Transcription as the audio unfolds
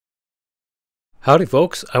Howdy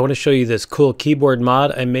folks, I want to show you this cool keyboard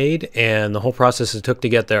mod I made and the whole process it took to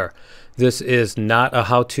get there. This is not a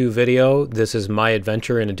how-to video, this is my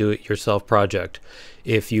adventure in a do-it-yourself project.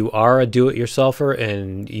 If you are a do-it-yourselfer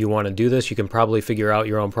and you want to do this, you can probably figure out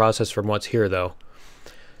your own process from what's here though.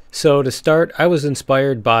 So to start, I was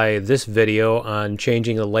inspired by this video on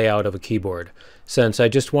changing the layout of a keyboard. Since I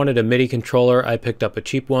just wanted a MIDI controller, I picked up a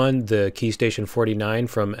cheap one, the Keystation49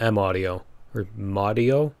 from M-Audio, or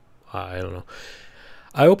M-Audio? I don't know.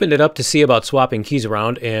 I opened it up to see about swapping keys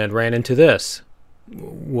around and ran into this.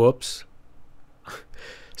 Whoops.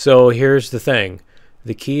 So here's the thing.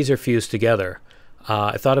 The keys are fused together.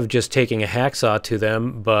 I thought of just taking a hacksaw to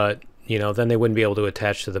them, but then they wouldn't be able to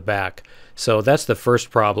attach to the back. So that's the first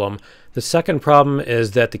problem. The second problem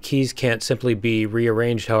is that the keys can't simply be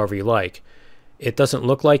rearranged however you like. It doesn't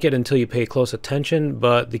look like it until you pay close attention,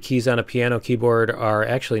 but the keys on a piano keyboard are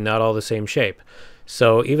actually not all the same shape.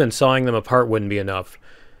 So even sawing them apart wouldn't be enough.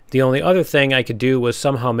 The only other thing I could do was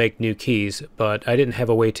somehow make new keys, but I didn't have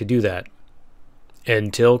a way to do that.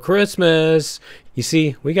 Until Christmas! You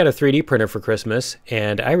see, we got a 3D printer for Christmas,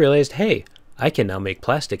 and I realized, hey, I can now make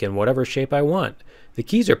plastic in whatever shape I want. The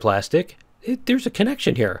keys are plastic. There's a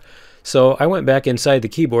connection here. So I went back inside the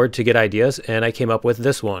keyboard to get ideas, and I came up with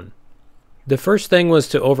this one. The first thing was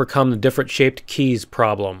to overcome the different shaped keys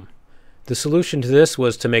problem. The solution to this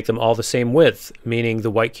was to make them all the same width, meaning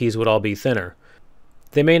the white keys would all be thinner.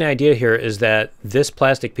 The main idea here is that this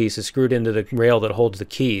plastic piece is screwed into the rail that holds the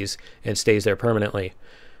keys and stays there permanently.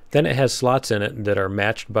 Then it has slots in it that are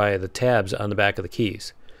matched by the tabs on the back of the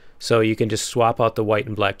keys. So you can just swap out the white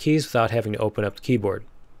and black keys without having to open up the keyboard.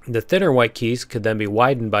 The thinner white keys could then be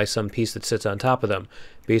widened by some piece that sits on top of them,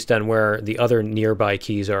 based on where the other nearby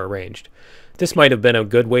keys are arranged. This might have been a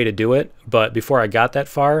good way to do it, but before I got that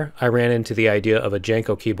far, I ran into the idea of a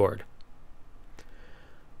Janko keyboard.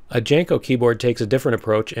 A Janko keyboard takes a different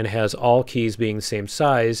approach and has all keys being the same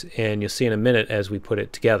size, and you'll see in a minute as we put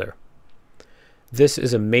it together. This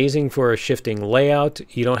is amazing for a shifting layout.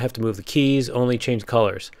 You don't have to move the keys, only change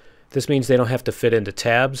colors. This means they don't have to fit into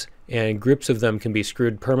tabs, and groups of them can be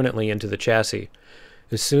screwed permanently into the chassis.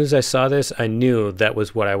 As soon as I saw this, I knew that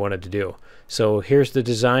was what I wanted to do. So here's the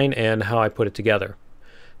design and how I put it together.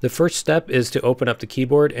 The first step is to open up the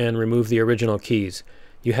keyboard and remove the original keys.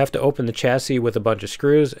 You have to open the chassis with a bunch of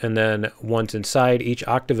screws, and then once inside, each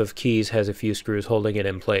octave of keys has a few screws holding it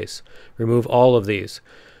in place. Remove all of these.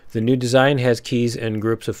 The new design has keys in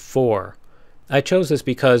groups of 4. I chose this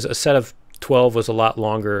because a set of 12 was a lot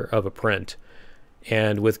longer of a print.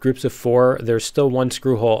 And with groups of 4, there's still one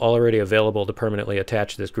screw hole already available to permanently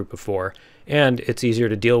attach this group of 4. And it's easier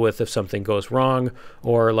to deal with if something goes wrong,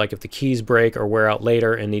 or like if the keys break or wear out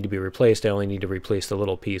later and need to be replaced, I only need to replace the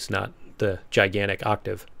little piece, not the gigantic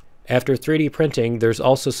octave. After 3D printing, there's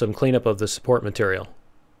also some cleanup of the support material.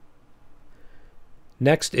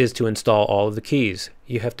 Next is to install all of the keys.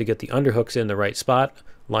 You have to get the underhooks in the right spot,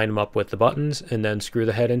 line them up with the buttons, and then screw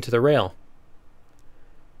the head into the rail.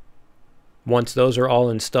 Once those are all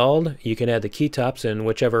installed, you can add the keytops in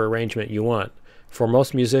whichever arrangement you want. For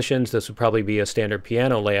most musicians, this would probably be a standard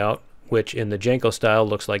piano layout, which in the Janko style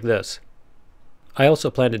looks like this. I also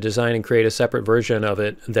plan to design and create a separate version of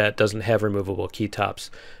it that doesn't have removable keytops,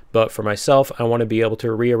 but for myself, I want to be able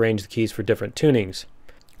to rearrange the keys for different tunings.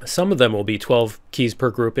 Some of them will be 12 keys per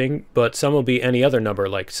grouping, but some will be any other number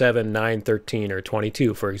like 7, 9, 13, or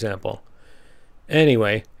 22, for example.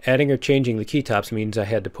 Anyway, adding or changing the keytops means I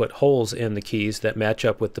had to put holes in the keys that match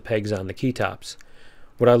up with the pegs on the keytops.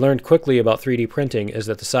 What I learned quickly about 3D printing is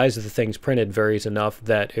that the size of the things printed varies enough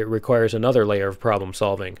that it requires another layer of problem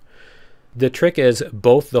solving. The trick is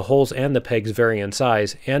both the holes and the pegs vary in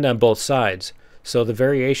size and on both sides, so the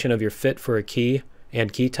variation of your fit for a key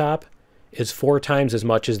and keytop is 4 times as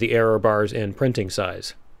much as the error bars in printing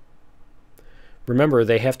size. Remember,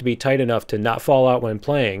 they have to be tight enough to not fall out when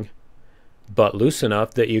playing, but loose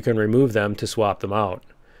enough that you can remove them to swap them out.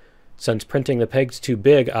 Since printing the pegs too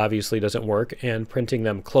big obviously doesn't work, and printing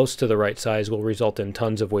them close to the right size will result in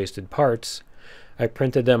tons of wasted parts, I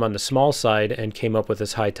printed them on the small side and came up with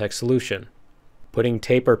this high-tech solution. Putting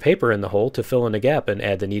tape or paper in the hole to fill in the gap and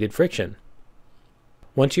add the needed friction.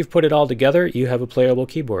 Once you've put it all together, you have a playable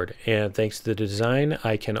keyboard, and thanks to the design,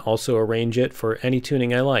 I can also arrange it for any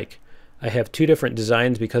tuning I like. I have 2 different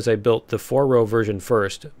designs because I built the 4-row version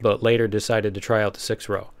first, but later decided to try out the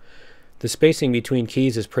 6-row. The spacing between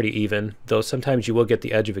keys is pretty even, though sometimes you will get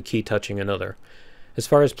the edge of a key touching another. As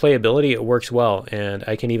far as playability, it works well, and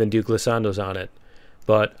I can even do glissandos on it.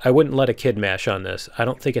 But I wouldn't let a kid mash on this. I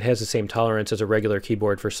don't think it has the same tolerance as a regular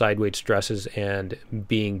keyboard for sideways stresses and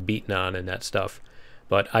being beaten on and that stuff.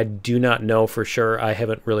 but I do not know for sure. I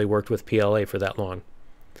haven't really worked with PLA for that long.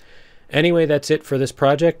 Anyway, that's it for this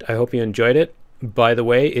project. I hope you enjoyed it. By the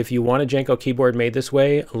way, if you want a Janko keyboard made this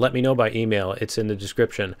way, let me know by email. It's in the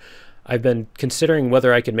description. I've been considering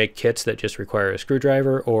whether I could make kits that just require a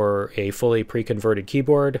screwdriver or a fully pre-converted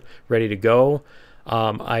keyboard ready to go.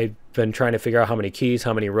 I've been trying to figure out how many keys,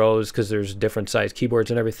 how many rows, because there's different size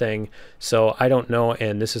keyboards and everything. So I don't know,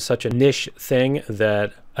 and this is such a niche thing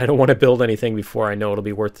that I don't want to build anything before I know it'll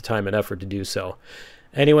be worth the time and effort to do so.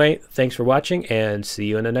 Anyway, thanks for watching, and see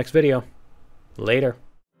you in the next video. Later.